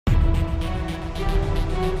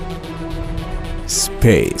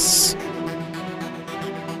Space.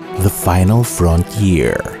 The final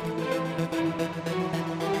frontier.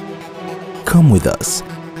 Come with us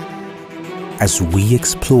as we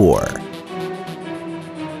explore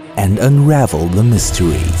and unravel the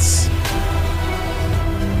mysteries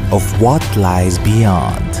of what lies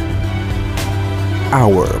beyond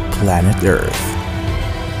our planet Earth.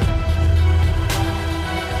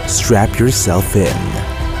 Strap yourself in.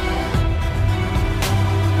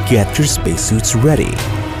 Get your spacesuits ready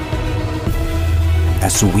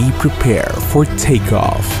as we prepare for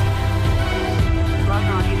takeoff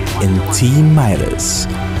in T-minus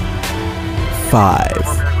 5,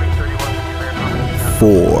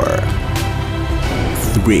 4,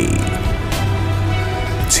 3,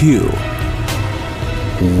 2,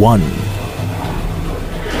 1.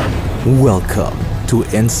 Welcome to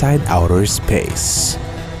Inside Outer Space.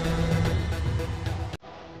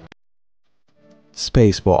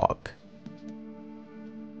 Spacewalk.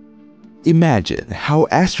 Imagine how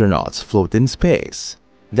astronauts float in space.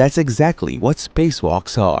 That's exactly what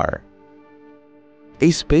spacewalks are. A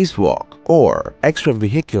spacewalk, or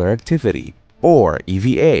extravehicular activity, or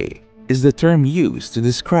EVA, is the term used to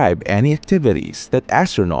describe any activities that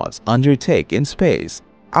astronauts undertake in space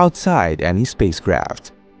outside any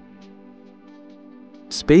spacecraft.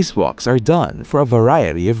 Spacewalks are done for a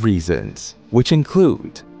variety of reasons, which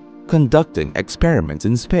include conducting experiments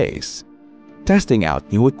in space, testing out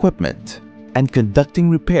new equipment, and conducting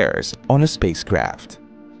repairs on a spacecraft.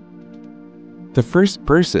 The first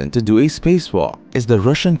person to do a spacewalk is the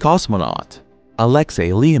Russian cosmonaut,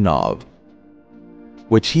 Alexei Leonov,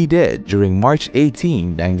 which he did during March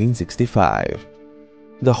 18, 1965.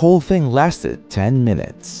 The whole thing lasted 10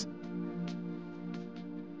 minutes.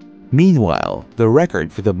 Meanwhile, the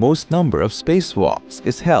record for the most number of spacewalks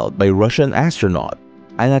is held by Russian astronaut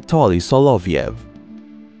Anatoly Solovyev.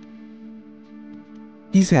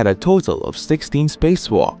 He's had a total of 16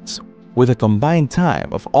 spacewalks, with a combined time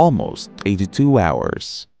of almost 82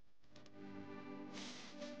 hours.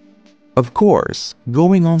 Of course,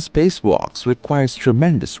 going on spacewalks requires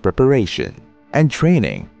tremendous preparation and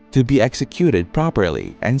training to be executed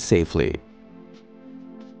properly and safely.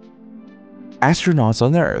 Astronauts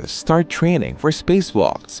on Earth start training for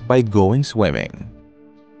spacewalks by going swimming.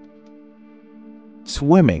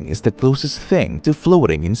 Swimming is the closest thing to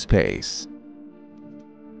floating in space.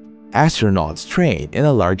 Astronauts train in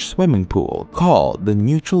a large swimming pool called the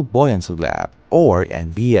Neutral Buoyancy Lab, or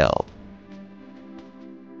NBL.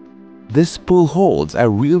 This pool holds a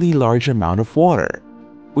really large amount of water,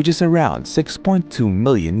 which is around 6.2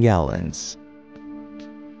 million gallons.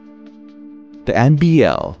 The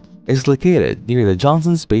NBL is located near the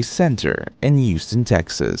Johnson Space Center in Houston,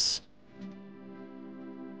 Texas.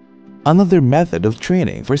 Another method of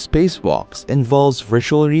training for spacewalks involves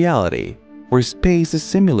virtual reality, where space is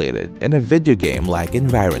simulated in a video game-like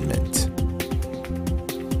environment.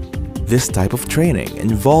 This type of training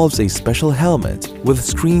involves a special helmet with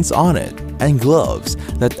screens on it and gloves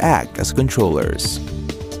that act as controllers.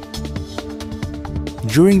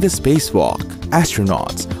 During the spacewalk,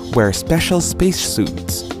 astronauts wear special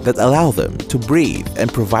spacesuits that allow them to breathe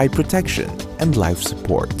and provide protection and life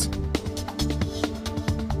support.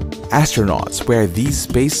 Astronauts wear these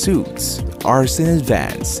spacesuits hours in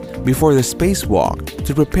advance before the spacewalk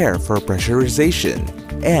to prepare for pressurization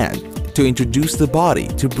and to introduce the body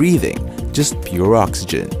to breathing just pure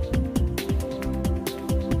oxygen.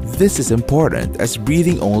 This is important as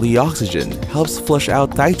breathing only oxygen helps flush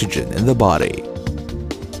out nitrogen in the body.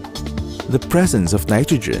 The presence of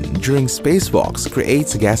nitrogen during spacewalks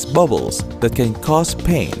creates gas bubbles that can cause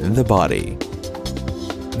pain in the body.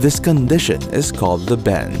 This condition is called the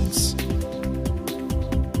bends,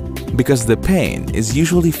 because the pain is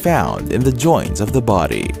usually found in the joints of the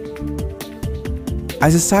body.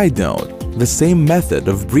 As a side note, the same method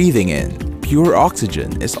of breathing in pure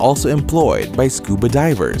oxygen is also employed by scuba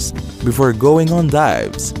divers before going on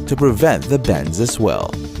dives to prevent the bends as well.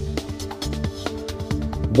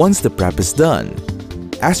 Once the prep is done,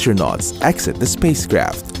 astronauts exit the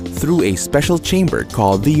spacecraft through a special chamber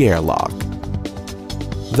called the airlock.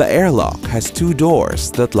 The airlock has two doors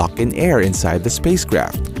that lock in air inside the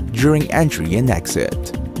spacecraft during entry and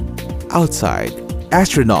exit. Outside,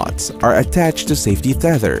 astronauts are attached to safety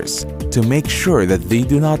tethers to make sure that they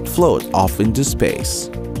do not float off into space.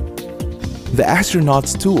 The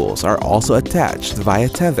astronauts' tools are also attached via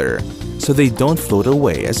tether so they don't float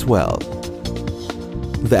away as well.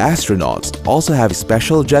 The astronauts also have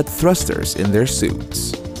special jet thrusters in their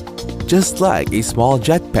suits, just like a small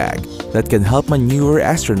jetpack that can help maneuver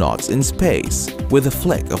astronauts in space with a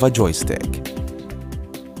flick of a joystick.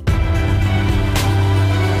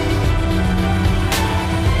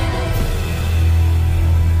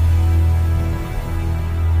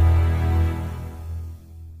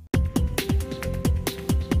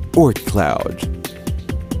 Oort cloud.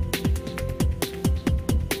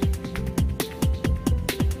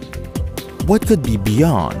 What could be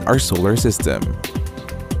beyond our solar system?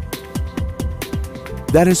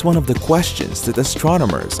 That is one of the questions that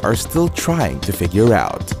astronomers are still trying to figure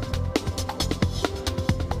out.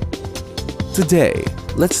 Today,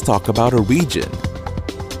 let's talk about a region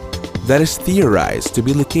that is theorized to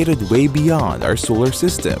be located way beyond our solar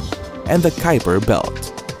system and the Kuiper Belt.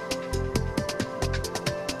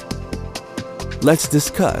 Let's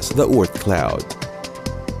discuss the Oort cloud.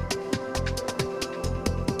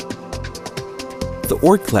 The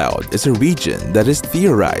Oort cloud is a region that is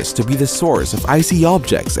theorized to be the source of icy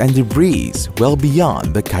objects and debris well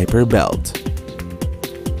beyond the Kuiper Belt.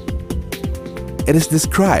 It is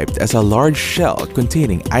described as a large shell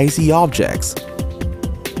containing icy objects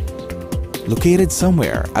located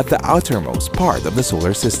somewhere at the outermost part of the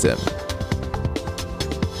solar system.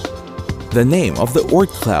 The name of the Oort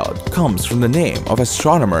cloud comes from the name of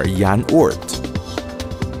astronomer Jan Oort,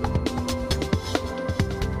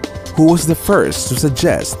 who was the first to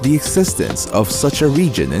suggest the existence of such a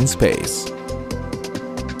region in space.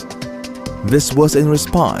 This was in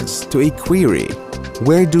response to a query: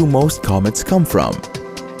 where do most comets come from?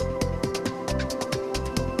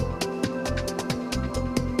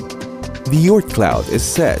 The Oort cloud is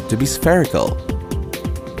said to be spherical,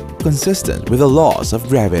 consistent with the laws of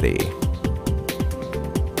gravity.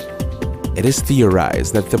 It is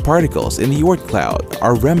theorized that the particles in the Oort cloud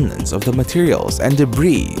are remnants of the materials and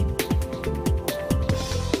debris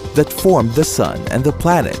that formed the Sun and the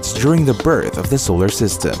planets during the birth of the solar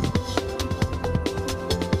system.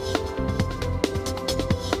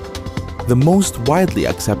 The most widely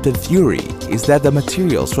accepted theory is that the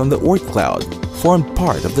materials from the Oort cloud formed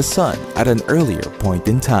part of the Sun at an earlier point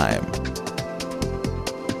in time.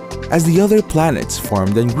 As the other planets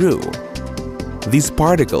formed and grew, these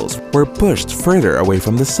particles were pushed further away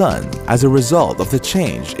from the Sun as a result of the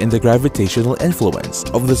change in the gravitational influence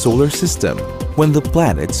of the solar system when the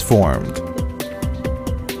planets formed.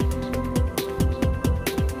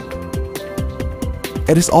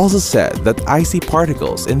 It is also said that icy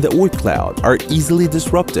particles in the Oort cloud are easily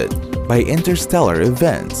disrupted by interstellar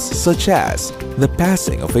events such as the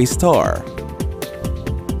passing of a star,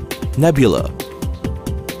 nebula,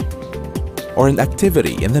 or an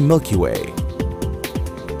activity in the Milky Way.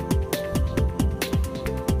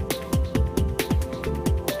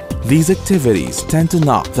 These activities tend to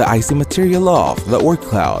knock the icy material off the Oort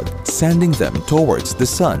cloud, sending them towards the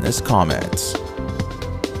Sun as comets.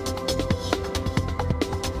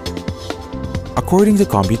 According to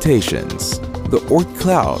computations, the Oort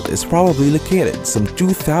cloud is probably located some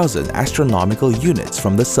 2,000 astronomical units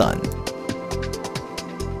from the Sun.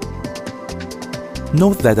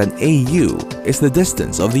 Note that an AU is the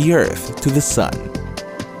distance of the Earth to the Sun.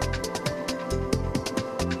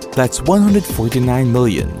 That's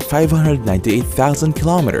 149,598,000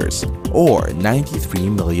 kilometers, or 93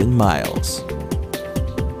 million miles.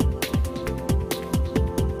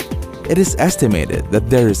 It is estimated that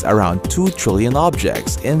there is around 2 trillion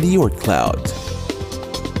objects in the Oort cloud.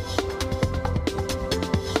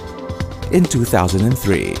 In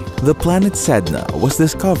 2003, the planet Sedna was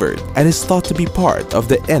discovered and is thought to be part of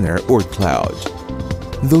the inner Oort cloud.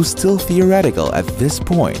 Though still theoretical at this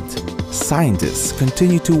point, scientists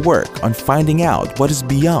continue to work on finding out what is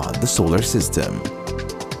beyond the solar system.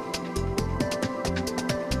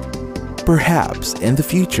 Perhaps in the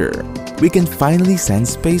future, we can finally send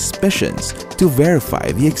space missions to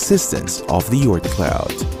verify the existence of the Oort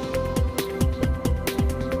cloud.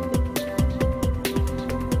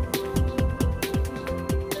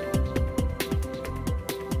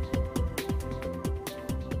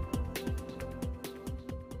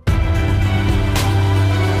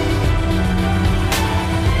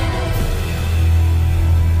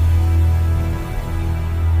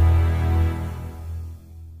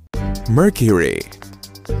 Mercury,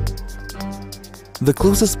 the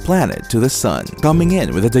closest planet to the Sun, coming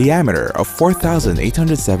in with a diameter of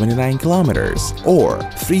 4,879 kilometers or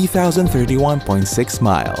 3,031.6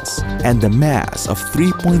 miles and a mass of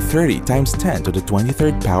 3.30 times 10 to the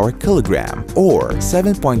 23rd power kilogram or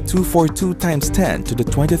 7.242 times 10 to the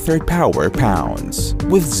 23rd power pounds,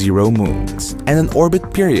 with 0 moons and an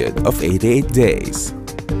orbit period of 88 days.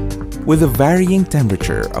 With a varying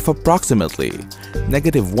temperature of approximately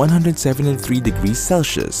 -173 degrees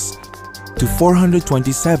Celsius to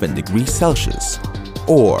 427 degrees Celsius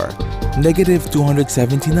or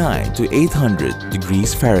 -279 to 800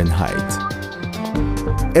 degrees Fahrenheit.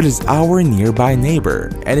 It is our nearby neighbor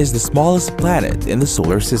and is the smallest planet in the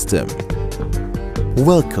solar system.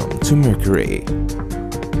 Welcome to Mercury.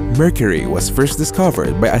 Mercury was first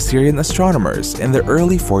discovered by Assyrian astronomers in the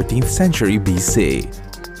early 14th century BC.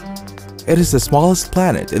 It is the smallest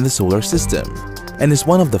planet in the solar system and is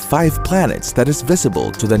one of the 5 planets that is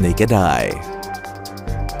visible to the naked eye.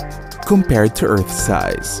 Compared to Earth's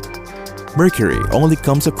size, Mercury only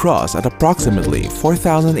comes across at approximately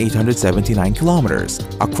 4,879 kilometers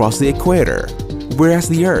across the equator, whereas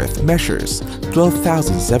the Earth measures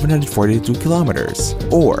 12,742 kilometers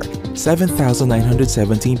or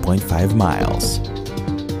 7,917.5 miles.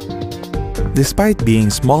 Despite being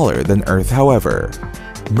smaller than Earth, however,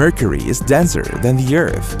 Mercury is denser than the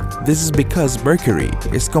Earth. This is because Mercury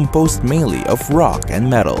is composed mainly of rock and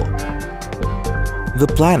metal. The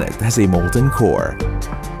planet has a molten core,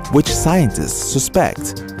 which scientists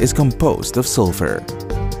suspect is composed of sulfur.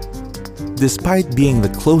 Despite being the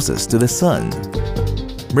closest to the Sun,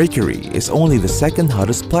 Mercury is only the second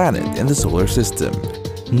hottest planet in the solar system,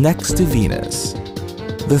 next to Venus.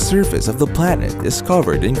 The surface of the planet is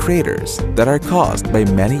covered in craters that are caused by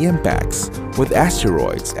many impacts with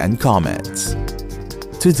asteroids and comets.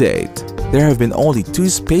 To date, there have been only 2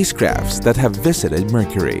 spacecrafts that have visited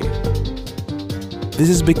Mercury. This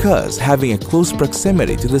is because having a close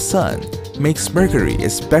proximity to the Sun makes Mercury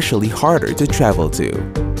especially harder to travel to.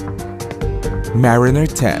 Mariner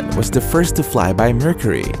 10 was the first to fly by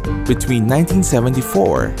Mercury between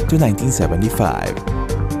 1974 to 1975.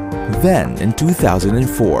 Then, in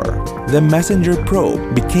 2004, the Messenger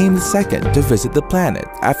probe became the second to visit the planet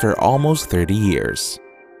after almost 30 years.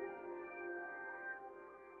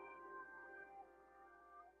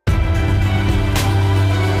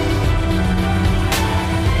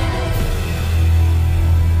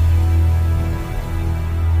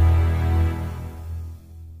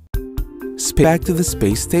 Back to the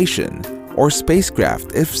space station, or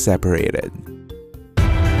spacecraft if separated.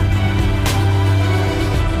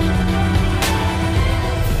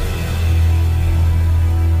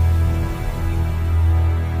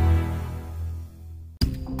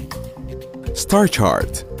 Star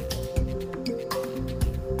chart.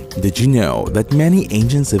 Did you know that many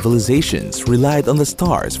ancient civilizations relied on the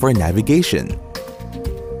stars for navigation?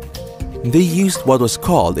 They used what was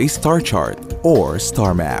called a star chart or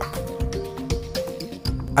star map.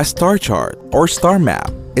 A star chart or star map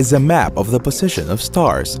is a map of the position of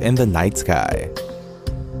stars in the night sky.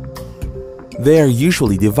 They are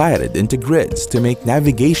usually divided into grids to make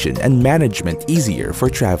navigation and management easier for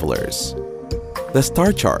travelers. The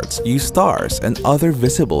star charts use stars and other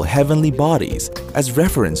visible heavenly bodies as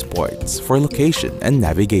reference points for location and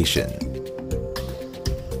navigation.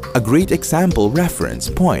 A great example reference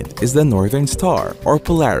point is the Northern Star or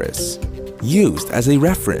Polaris, used as a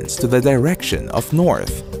reference to the direction of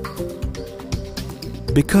north.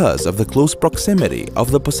 Because of the close proximity of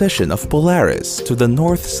the position of Polaris to the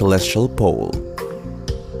North Celestial Pole.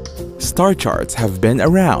 Star charts have been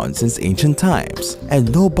around since ancient times,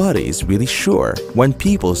 and nobody is really sure when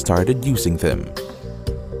people started using them.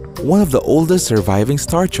 One of the oldest surviving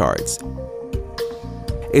star charts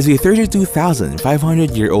is a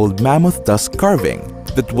 32,500-year-old mammoth tusk carving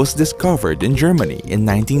that was discovered in Germany in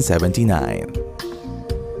 1979.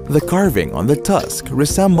 The carving on the tusk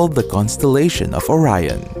resembled the constellation of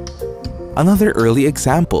Orion. Another early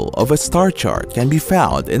example of a star chart can be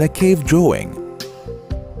found in a cave drawing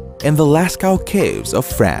in the Lascaux Caves of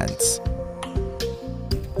France.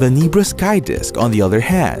 The Nebra sky disk, on the other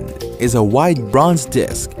hand, is a wide bronze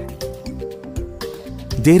disk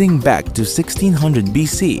dating back to 1600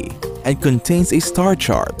 BC and contains a star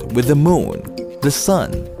chart with the moon, the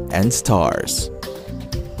sun, and stars.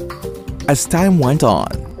 As time went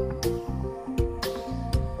on,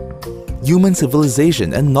 human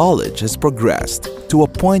civilization and knowledge has progressed to a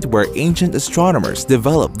point where ancient astronomers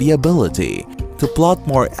developed the ability to plot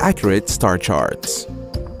more accurate star charts.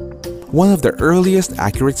 One of the earliest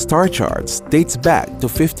accurate star charts dates back to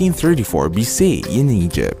 1534 BC in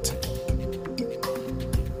Egypt.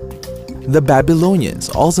 The Babylonians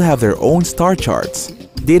also have their own star charts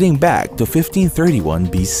dating back to 1531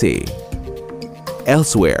 BC.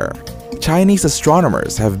 Elsewhere, Chinese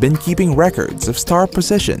astronomers have been keeping records of star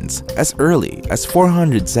positions as early as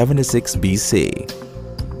 476 BC.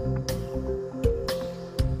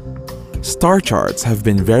 Star charts have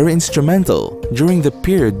been very instrumental during the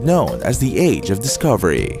period known as the Age of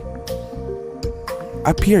Discovery,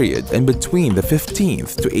 a period in between the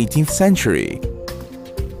 15th to 18th century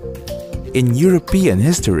in European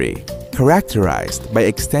history, characterized by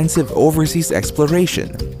extensive overseas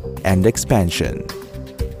exploration and expansion.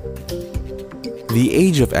 The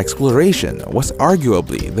age of exploration was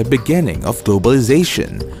arguably the beginning of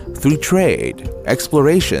globalization through trade,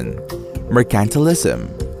 exploration, mercantilism,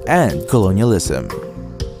 and colonialism.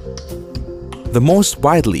 The most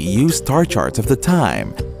widely used star charts of the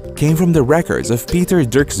time came from the records of Peter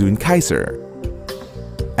Dirkzoon Kaiser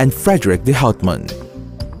and Frederik de Houtman,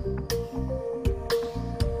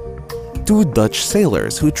 two Dutch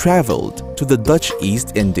sailors who traveled to the Dutch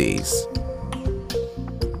East Indies.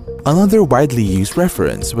 Another widely used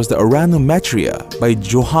reference was the Uranometria by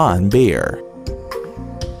Johann Bayer,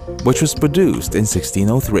 which was produced in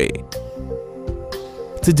 1603.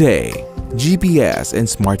 Today, GPS and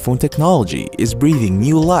smartphone technology is breathing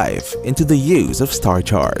new life into the use of star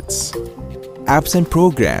charts. Apps and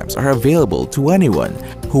programs are available to anyone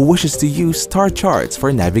who wishes to use star charts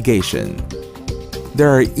for navigation. There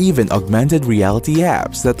are even augmented reality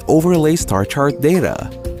apps that overlay star chart data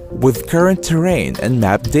with current terrain and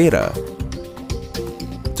map data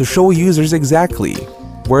to show users exactly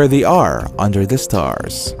where they are under the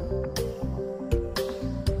stars.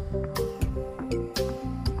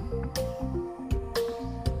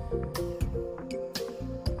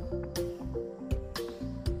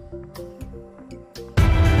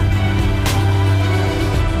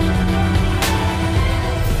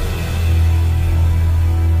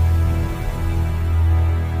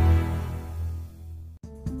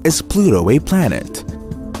 Is Pluto a planet?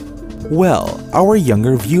 Well, our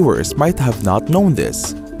younger viewers might have not known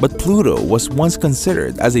this, but Pluto was once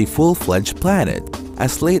considered as a full-fledged planet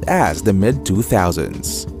as late as the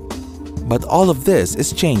mid-2000s. But all of this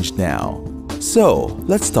is changed now. So,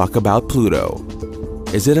 let's talk about Pluto.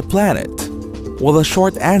 Is it a planet? Well, the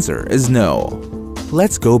short answer is no.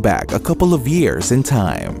 Let's go back a couple of years in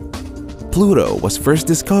time. Pluto was first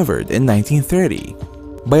discovered in 1930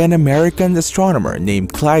 by an American astronomer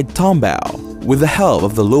named Clyde Tombaugh with the help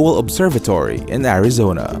of the Lowell Observatory in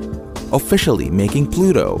Arizona, officially making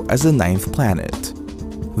Pluto as the 9th planet.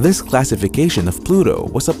 This classification of Pluto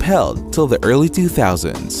was upheld till the early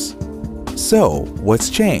 2000s. So,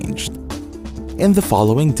 what's changed? In the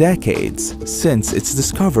following decades since its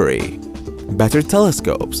discovery, better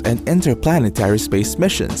telescopes and interplanetary space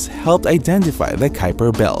missions helped identify the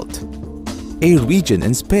Kuiper Belt, a region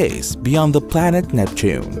in space beyond the planet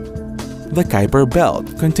Neptune. The Kuiper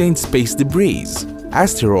Belt contained space debris,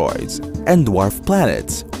 asteroids, and dwarf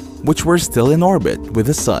planets, which were still in orbit with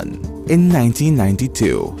the Sun. In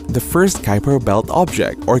 1992, the first Kuiper Belt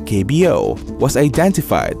object, or KBO, was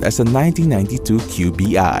identified as a 1992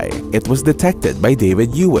 QBI. It was detected by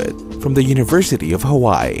David Hewitt from the University of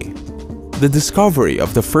Hawaii. The discovery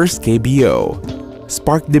of the first KBO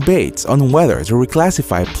sparked debates on whether to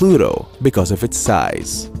reclassify Pluto because of its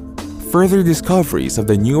size. Further discoveries of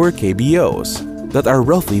the newer KBOs that are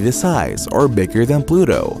roughly the size or bigger than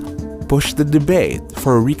Pluto pushed the debate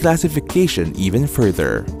for reclassification even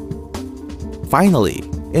further. Finally,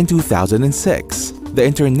 in 2006, the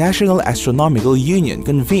International Astronomical Union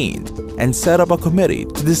convened and set up a committee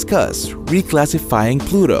to discuss reclassifying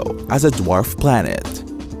Pluto as a dwarf planet.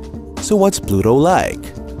 So what's Pluto like?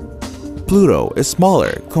 Pluto is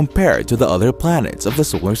smaller compared to the other planets of the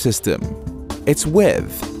solar system. Its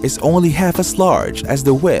width is only half as large as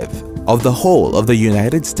the width of the whole of the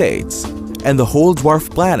United States, and the whole dwarf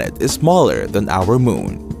planet is smaller than our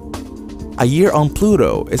moon. A year on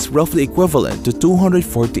Pluto is roughly equivalent to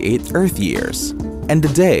 248 Earth years, and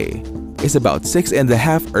a day is about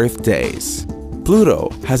 6.5 Earth days. Pluto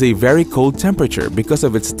has a very cold temperature because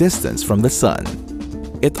of its distance from the Sun.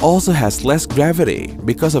 It also has less gravity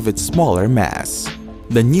because of its smaller mass.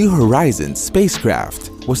 The New Horizons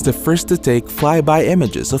spacecraft was the first to take flyby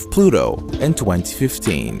images of Pluto in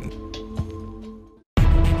 2015.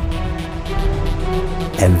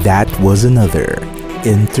 And that was another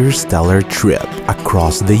interstellar trip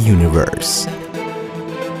across the universe.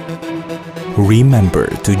 Remember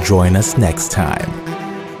to join us next time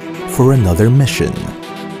for another mission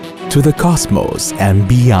to the cosmos and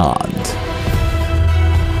beyond.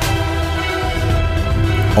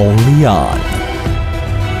 Only on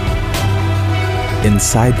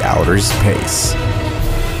Inside Outer Space.